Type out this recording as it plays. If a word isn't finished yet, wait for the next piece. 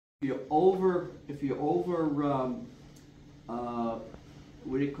if you over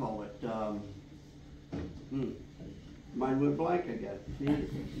what do you call it? Mine went blank again.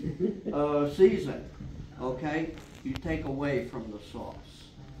 Season, okay? You take away from the sauce,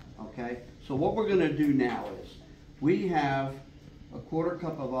 okay? So what we're gonna do now is, we have a 1/4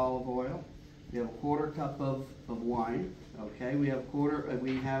 cup of olive oil, we have a 1/4 cup of wine, okay? We have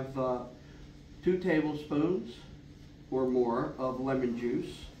 2 tablespoons or more of lemon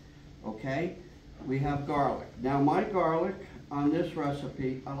juice, okay? We have garlic. Now my garlic on this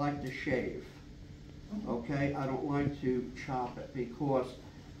recipe, I like to shave, okay? I don't like to chop it, because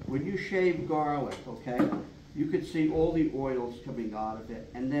when you shave garlic, okay, you can see all the oils coming out of it,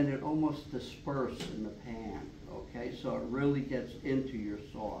 and then it almost disperses in the pan, okay? So it really gets into your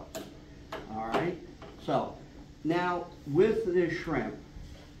sauce, all right? So now with this shrimp,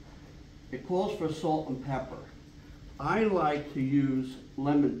 it calls for salt and pepper. I like to use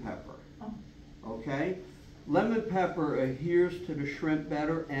lemon pepper, okay? Lemon pepper adheres to the shrimp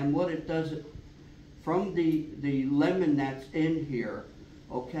better, and what it does, from the lemon that's in here,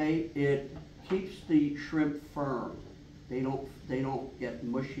 okay, it keeps the shrimp firm. They don't get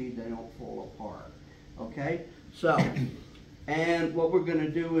mushy, they don't fall apart, okay? So, and what we're gonna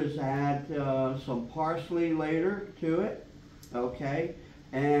do is add some parsley later to it, okay,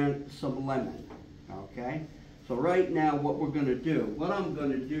 and some lemon, okay? So right now what we're gonna do, what I'm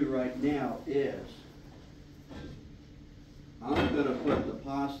gonna do right now is, I'm gonna put the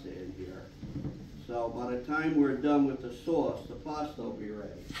pasta in here. So by the time we're done with the sauce, the pasta will be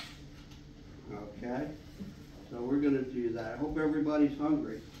ready. Okay? So we're gonna do that. I hope everybody's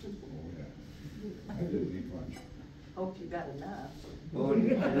hungry. I didn't eat much. Hope you got enough. Oh, you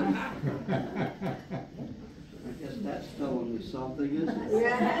did? I guess that's telling me something, isn't it?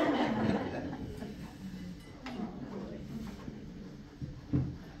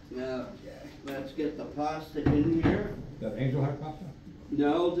 Yeah. Okay, let's get the pasta in here. Does Angel have pasta?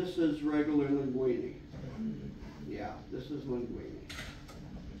 No, this is regular linguine. Yeah, this is linguine.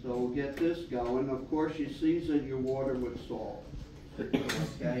 So we'll get this going. Of course, you season your water with salt.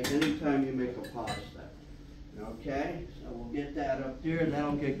 Okay, anytime you make a pasta. Okay, so we'll get that up there and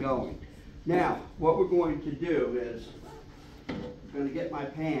that'll get going. Now, what we're going to do is, I'm going to get my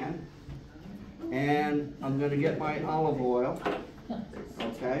pan and I'm going to get my olive oil.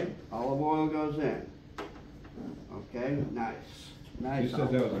 Okay, olive oil goes in. Okay, nice. Nice. You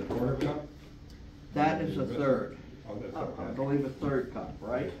said that was a 1/4 cup? That is a 1/3. Oh, that's I okay. believe a 1/3 cup,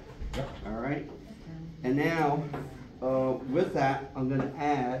 right? Yep. All right. And now, with that, I'm going to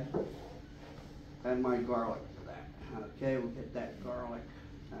add my garlic to that. Okay, we'll get that garlic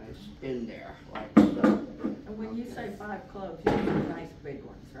nice in there, like so. And when you say 5 cloves, you mean nice big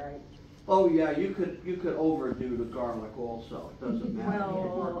ones, right? Oh yeah, you could overdo the garlic also. It doesn't matter. The more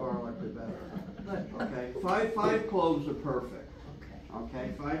Well, garlic, the better. but, Okay, five cloves are perfect. okay.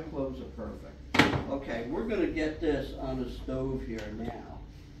 Okay, 5 cloves are perfect. Okay, we're gonna get this on the stove here now.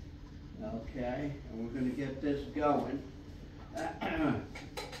 Okay, and we're gonna get this going. And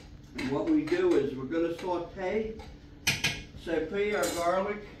what we do is we're gonna saute our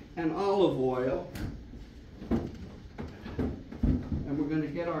garlic and olive oil. And we're gonna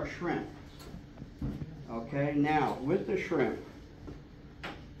get our shrimp. Okay, now with the shrimp,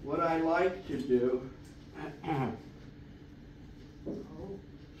 what I like to do,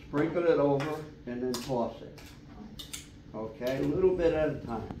 sprinkle it over and then toss it. Okay, a little bit at a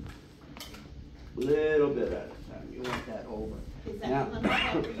time. Little bit at a time. You want that over. Is that Now, the lemon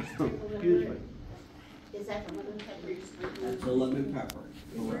pepper you sprinkle over excuse it? me. Is that the lemon pepper you sprinkle? That's the lemon pepper.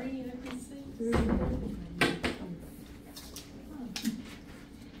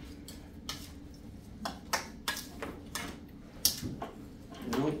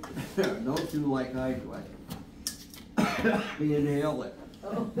 Don't do like I do. Inhale it.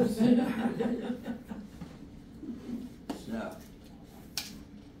 Oh. So.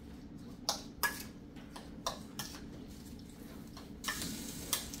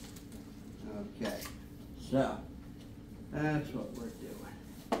 Okay. So, that's what we're doing.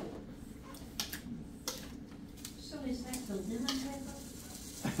 So is that the lemon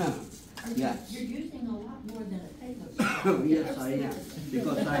pepper? Yes. You're using a lot more than a tablespoon. Yes, I am,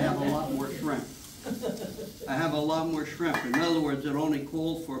 because I have a lot more shrimp. I have a lot more shrimp. In other words, it only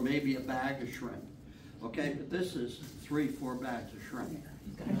calls for maybe a bag of shrimp. Okay, but this is 3-4 bags of shrimp.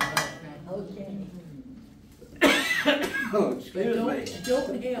 Okay. Oh, excuse me.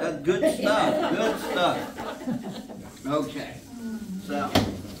 Don't help. That's good stuff, good stuff. Okay, so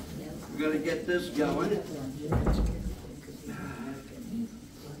we're gonna get this going.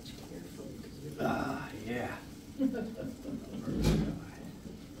 Yeah.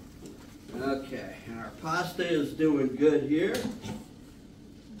 Okay, and our pasta is doing good here.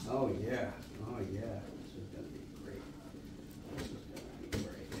 Oh yeah, oh yeah, this is gonna be great. This is gonna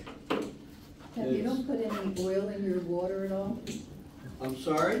be great. And you don't put any oil in your water at all? I'm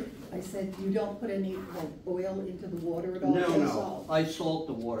sorry? I said you don't put any like oil into the water at all? No, Just no, salt? I salt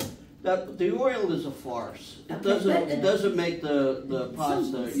the water. The oil is a farce. It Okay. doesn't make the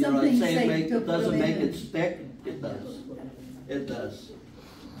pasta, you know what I'm Something saying, safe to it doesn't put make in. it stick, it does. It does.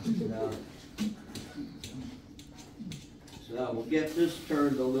 So we'll get this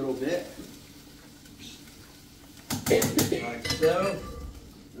turned a little bit. Like so.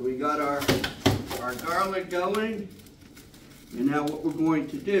 And we got our garlic going. And now what we're going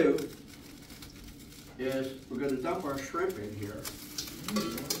to do is we're going to dump our shrimp in here.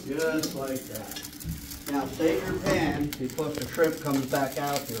 Just like that. Now save your pan because the shrimp comes back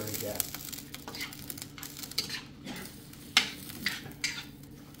out here again.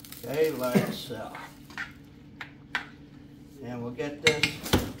 Okay, like so. And we'll get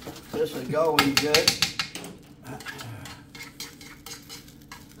this is going good.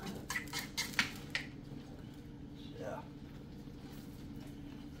 So.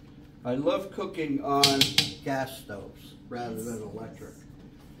 I love cooking on gas stoves rather than electric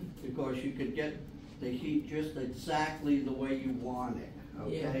because you can get the heat just exactly the way you want it,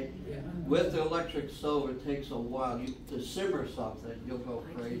 okay? Yeah. With the electric stove, it takes a while. To simmer something, you'll go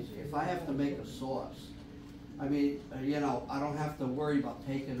crazy. If I have to make a sauce, I mean, you know, I don't have to worry about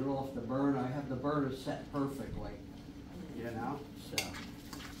taking it off the burner. I have the burner set perfectly, you know,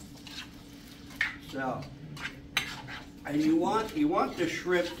 so. And you want the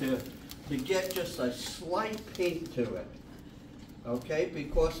shrimp to get just a slight pink to it, okay?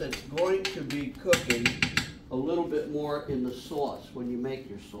 Because it's going to be cooking a little bit more in the sauce when you make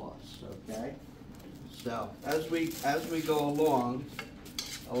your sauce, okay? So as we go along,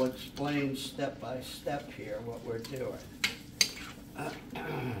 I'll explain step by step here what we're doing.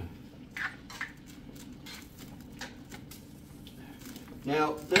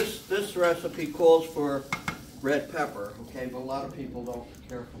 Now this recipe calls for red pepper, okay, but a lot of people don't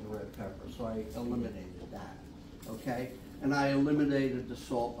care for the red pepper, so I eliminated that, okay? And I eliminated the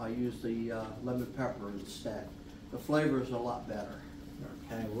salt. I used the lemon pepper instead. The flavor is a lot better,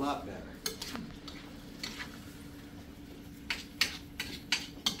 okay, a lot better.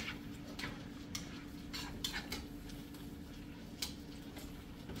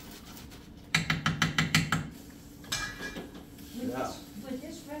 Would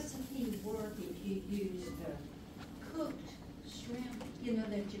this recipe work if you used cooked shrimp, you know,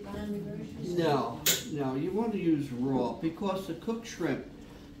 that you buy in the grocery store? No, you want to use raw because the cooked shrimp,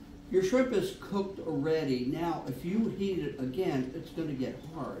 your shrimp is cooked already. Now, if you heat it again, it's going to get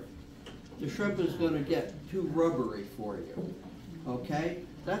hard. The shrimp is going to get too rubbery for you, okay?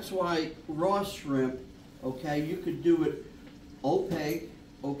 That's why raw shrimp, okay, you could do it opaque,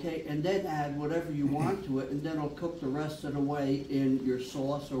 okay, and then add whatever you want to it, and then it'll cook the rest of the way in your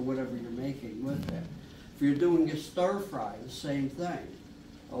sauce or whatever you're making with it. If you're doing a stir fry, the same thing,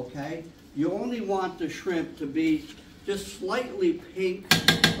 okay? You only want the shrimp to be just slightly pink,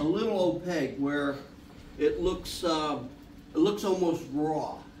 a little opaque, where it looks almost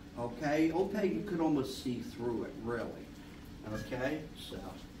raw, okay? Opaque, you could almost see through it, really, okay? So,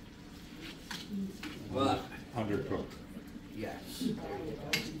 but Undercooked. yes, there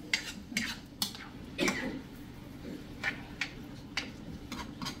you go.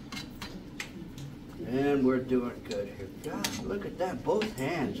 And we're doing good here. God, look at that, both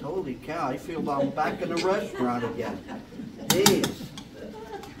hands. Holy cow, I feel I'm back in the restaurant again. Jeez.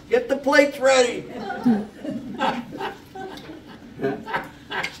 Get the plates ready.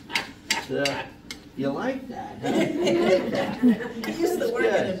 So, you like that, huh? He used to work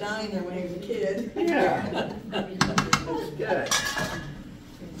in a Good. diner when he was a kid. Yeah. That's good.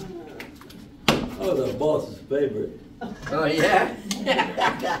 Oh, the boss's favorite. Oh, yeah?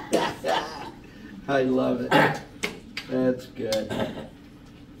 I love it. That's good.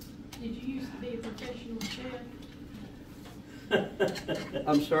 Did you used to be a professional chef?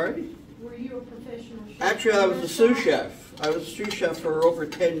 I'm sorry? Were you a professional chef? Actually, I was a sous chef. I was a sous chef for over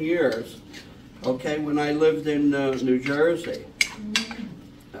 10 years, okay, when I lived in New Jersey.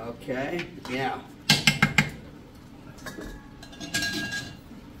 Okay, yeah.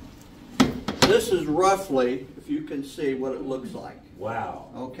 This is roughly, if you can see, what it looks like, Wow.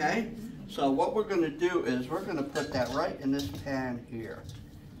 okay? So what we're going to do is we're going to put that right in this pan here.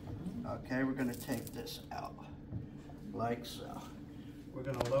 Okay, we're going to take this out like so. We're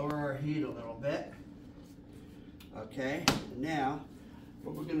going to lower our heat a little bit. Okay, now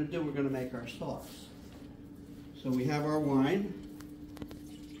what we're going to do, we're going to make our sauce. So we have our wine.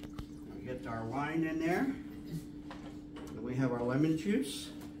 We get get our wine in there. And we have our lemon juice.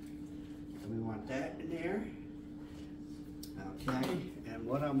 And we want that in there. Okay, and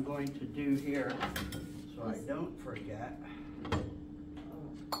what I'm going to do here, so I don't forget.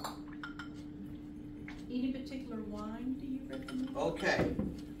 Any particular wine do you recommend? Okay,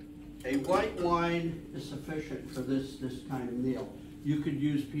 a white wine is sufficient for this kind of meal. You could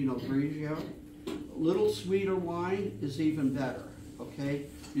use Pinot Grigio. A little sweeter wine is even better, okay?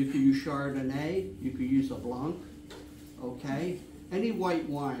 You could use Chardonnay, you could use a Blanc, okay? Any white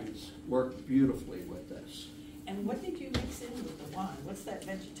wines work beautifully with this. And what did you mix in with the wine? What's that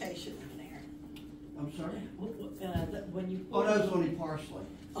vegetation in there? I'm sorry? When you. Oh, that was only parsley.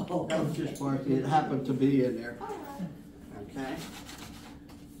 Oh, That was just parsley, it happened to be in there. Okay?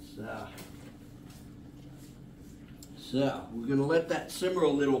 So, we're gonna let that simmer a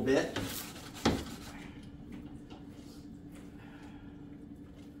little bit.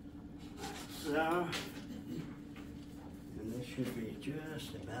 So, and this should be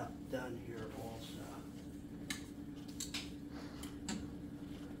just about done here also.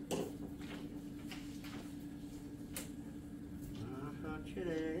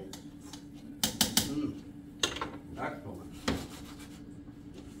 Excellent.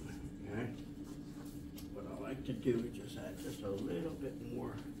 Okay. What I like to do is just add just a little bit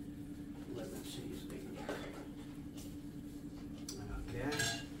more lemon seasoning here. Okay.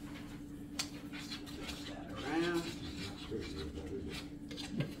 Mix that around.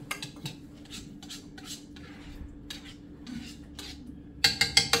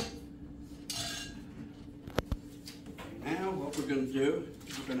 Now what we're going to do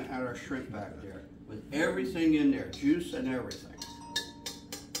is we're going to add our shrimp back there with everything in there, juice and everything.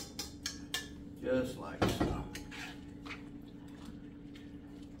 Just like so.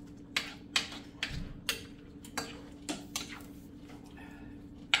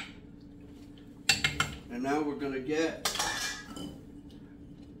 And now we're going to get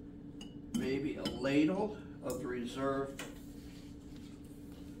maybe a ladle of reserved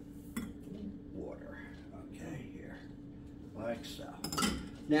water. Okay, here, like so.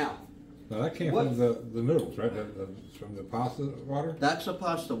 Now, Now that came What? from the noodles, right? From the pasta water? that's the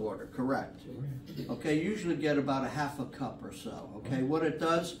pasta water, correct. Okay, usually get about a half a cup or so. Okay, what it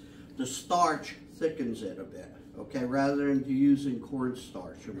does, the starch thickens it a bit. Okay, rather than using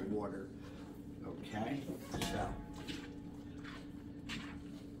cornstarch in water. Okay, so.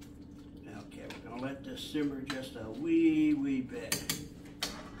 Okay, we're gonna let this simmer just a wee bit.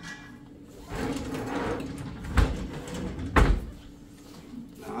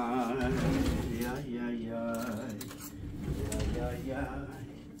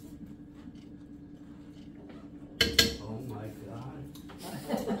 Oh my God.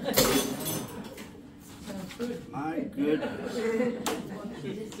 My goodness.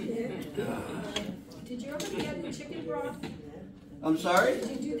 Did you ever get the chicken broth? I'm sorry?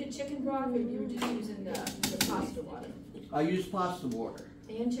 Did you do the chicken broth or you were just using the pasta water? I use pasta water.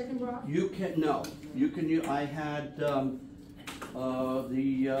 And chicken broth? You can, no, you can use, I had, Wine.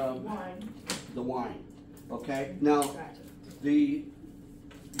 the wine, okay? Now, Gotcha. the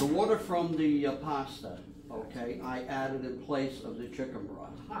water from the pasta, okay, I added in place of the chicken broth.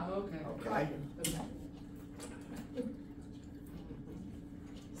 Oh, okay. Okay. Okay.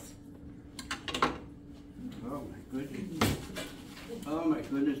 Oh my goodness. Oh my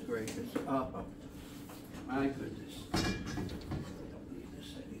goodness gracious. Oh, my goodness. I don't need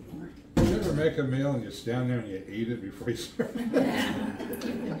this anymore. You ever make a meal and you stand there and you eat it before you serve it?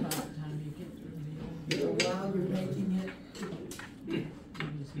 While you're making it,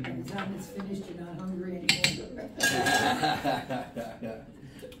 by the time it's finished, you're not hungry anymore.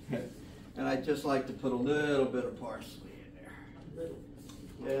 And I just like to put a little bit of parsley in there.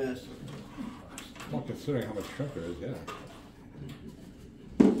 Yes. Well, considering how much shrimp there is, yeah.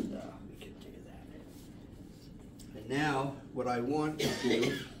 So we can do that. And now, what I want to do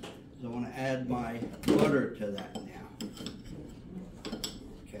is I want to add my butter to that now.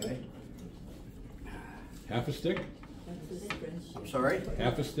 Okay. Half a stick? I'm sorry?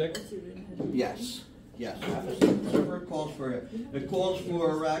 Half a stick? Yes. Yes. Whatever it calls for. It calls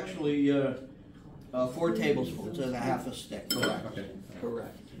for actually 4 tablespoons and a half a stick. Correct. Okay.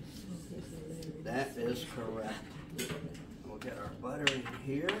 Correct. That is correct. We'll get our butter in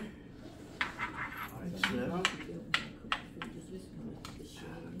here. Like so. Okay.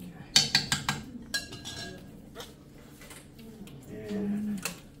 And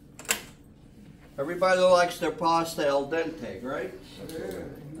everybody likes their pasta al dente, right?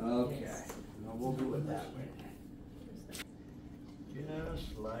 Okay. Now we'll do it that way.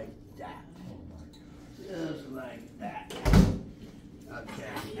 Just like that. Just like that.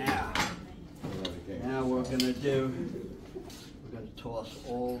 Okay, now now we're gonna toss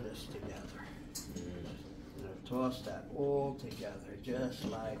all this together. We're gonna toss that all together, just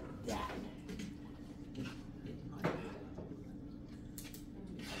like that.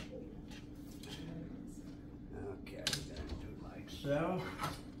 Okay, we're gonna do like so.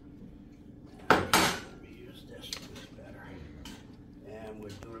 Let me use this one, it's better. And we'll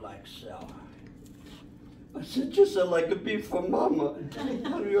do like so. I said, just like a beef for mama.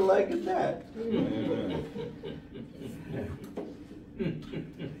 How do you like it that? You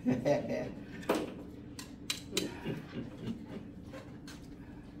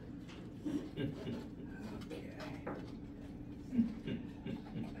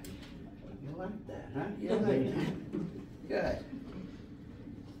like that, huh? You like that? Good.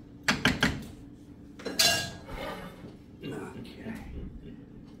 Okay.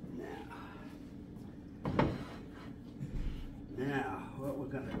 Now, what we're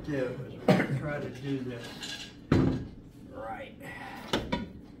gonna do is we're gonna try to do this right.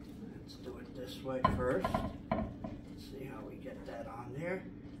 Let's do it this way first.